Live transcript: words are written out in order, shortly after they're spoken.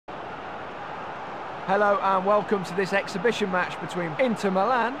Hello and welcome to this exhibition match between Inter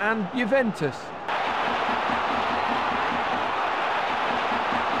Milan and Juventus.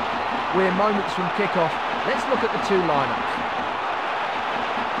 We're moments from kick-off. Let's look at the two lineups.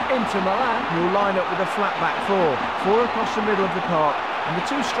 Inter Milan will line up with a flat back four across the middle of the park and the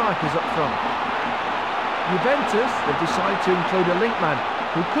two strikers up front. Juventus have decided to include a link man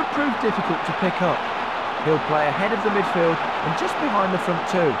who could prove difficult to pick up. He'll play ahead of the midfield and just behind the front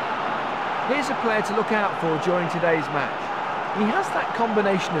two. Here's a player to look out for during today's match. He has that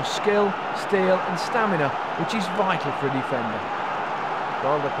combination of skill, steel and stamina which is vital for a defender.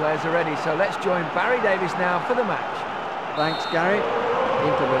 Well, the players are ready, so let's join Barry Davies now for the match. Thanks, Gary.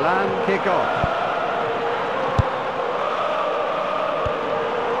 Inter Milan kick off.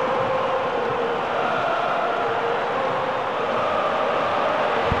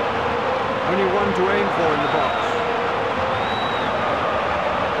 Only one to aim for in the box.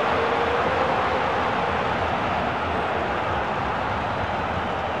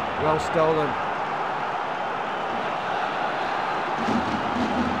 Well stolen.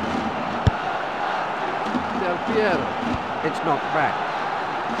 Del Piero. It's knocked back.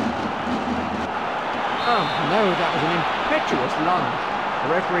 Oh no, that was an impetuous lunge. The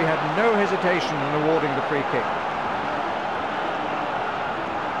referee had no hesitation in awarding the free kick.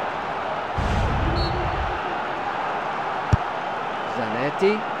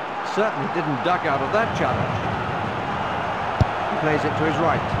 Zanetti certainly didn't duck out of that challenge. He plays it to his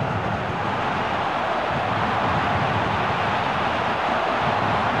right.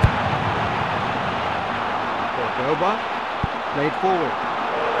 Cordoba played forward.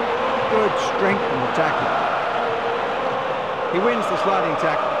 Good strength in the tackle. He wins the sliding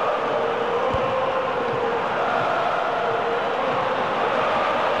tackle.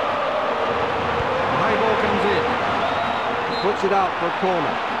 The high ball comes in. He puts it out for a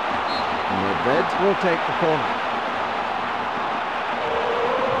corner. Nedved will take the corner.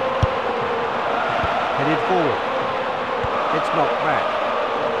 Headed forward. It's knocked back.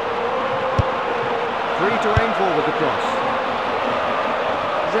 Free to aim for with the cross.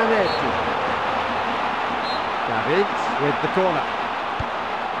 Zanetti. Davids with the corner.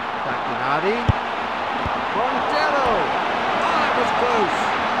 Tacchinardi. Montello. Oh, that was close.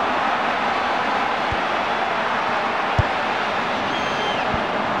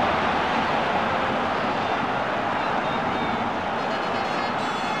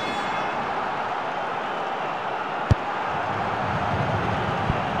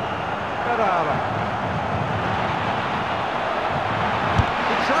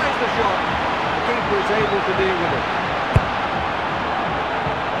 The shot, the keeper is able to deal with it.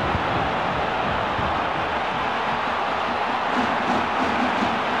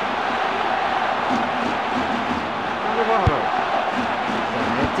 Navarro,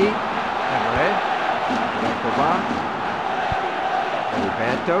 Zanetti, Emre, Recoba,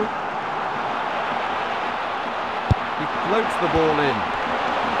 Roberto. He floats the ball in.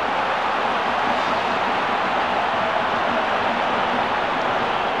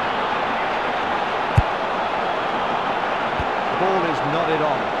 Nodded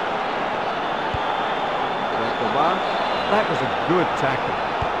on. That was a good tackle.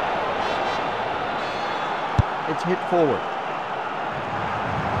 It's hit forward.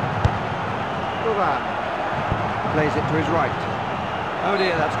 Duran plays it to his right. Oh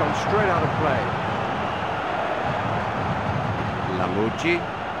dear, that's gone straight out of play. Lamucci.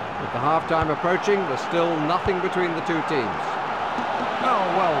 With the half-time approaching, there's still nothing between the two teams. Oh,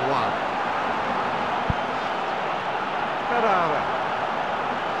 well won. Ferrara.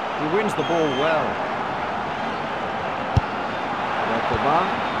 He wins the ball well. Recoba.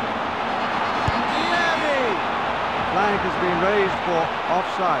 Flag has been raised for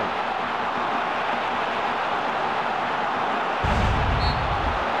offside.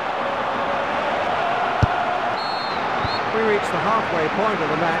 We reach the halfway point of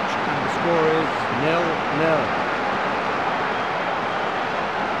the match and the score is 0-0.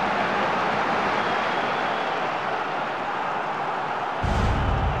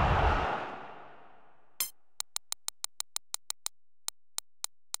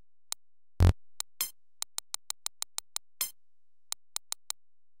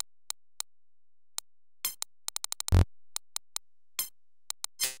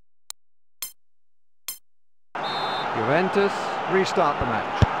 Juventus restart the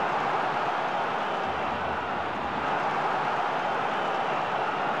match.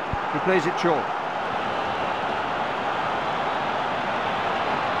 He plays it short.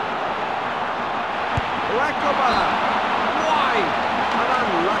 Recoba! Wide! And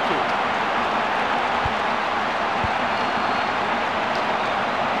unlucky.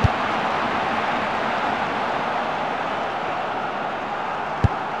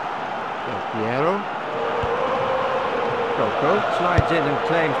 Piero. Coco slides in and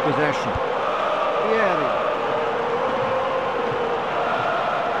claims possession. Pieri.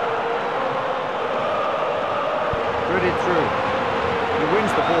 Threaded through. He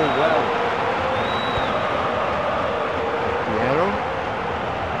wins the ball well. Piero.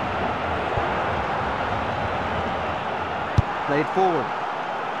 Played forward.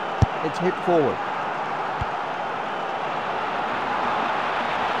 It's hit forward.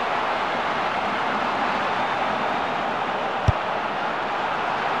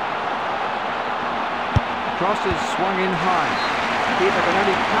 Cross is swung in high. The keeper can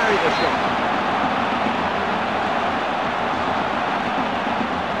only carry the shot.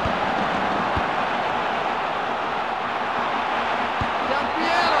 Del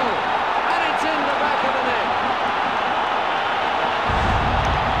Piero! And it's in the back of the net.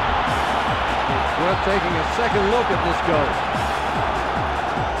 It's worth taking a second look at this goal.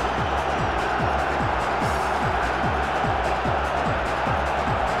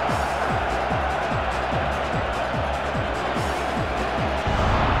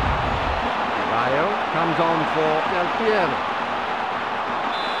 Comes on for Del Piero.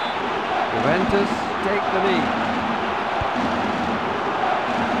 Juventus take the lead.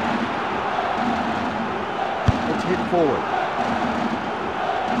 It's hit forward.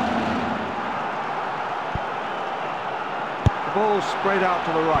 The ball spread out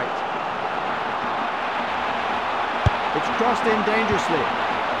to the right. It's crossed in dangerously.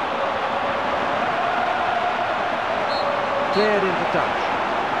 Cleared into touch.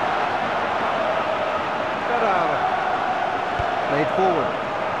 Played forward.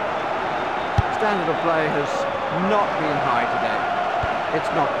 Standard of play has not been high today. It's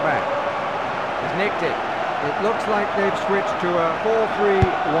knocked back. He's nicked it. It looks like they've switched to a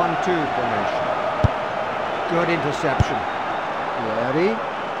 4-3-1-2 formation. Good interception. Pieri.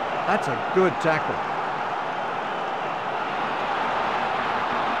 That's a good tackle.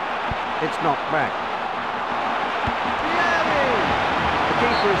 It's knocked back. Pieri! The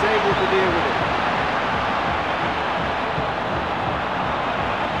keeper is able to deal with it.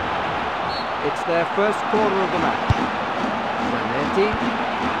 It's their first quarter of the match. Zanetti.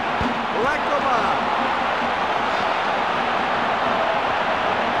 Rakova.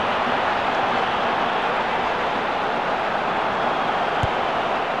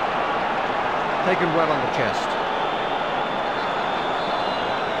 Taken well on the chest.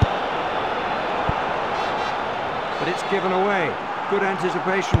 But it's given away. Good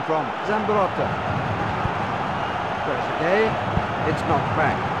anticipation from Zambrotta. It's knocked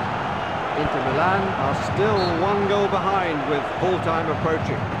back. Inter Milan are still one goal behind with full-time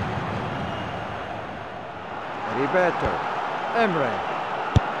approaching. Heriberto. Emre.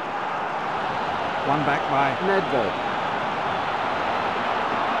 One back by Nedved.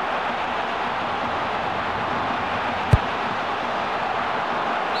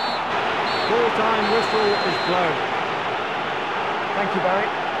 Full-time whistle is blown. Thank you, Barry.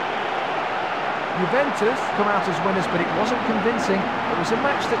 Juventus come out as winners, but it wasn't convincing. It was a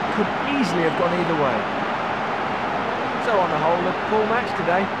match that could easily have gone either way. So on the whole, a poor match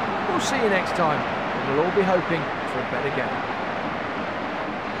today. We'll see you next time, and we'll all be hoping for a better game.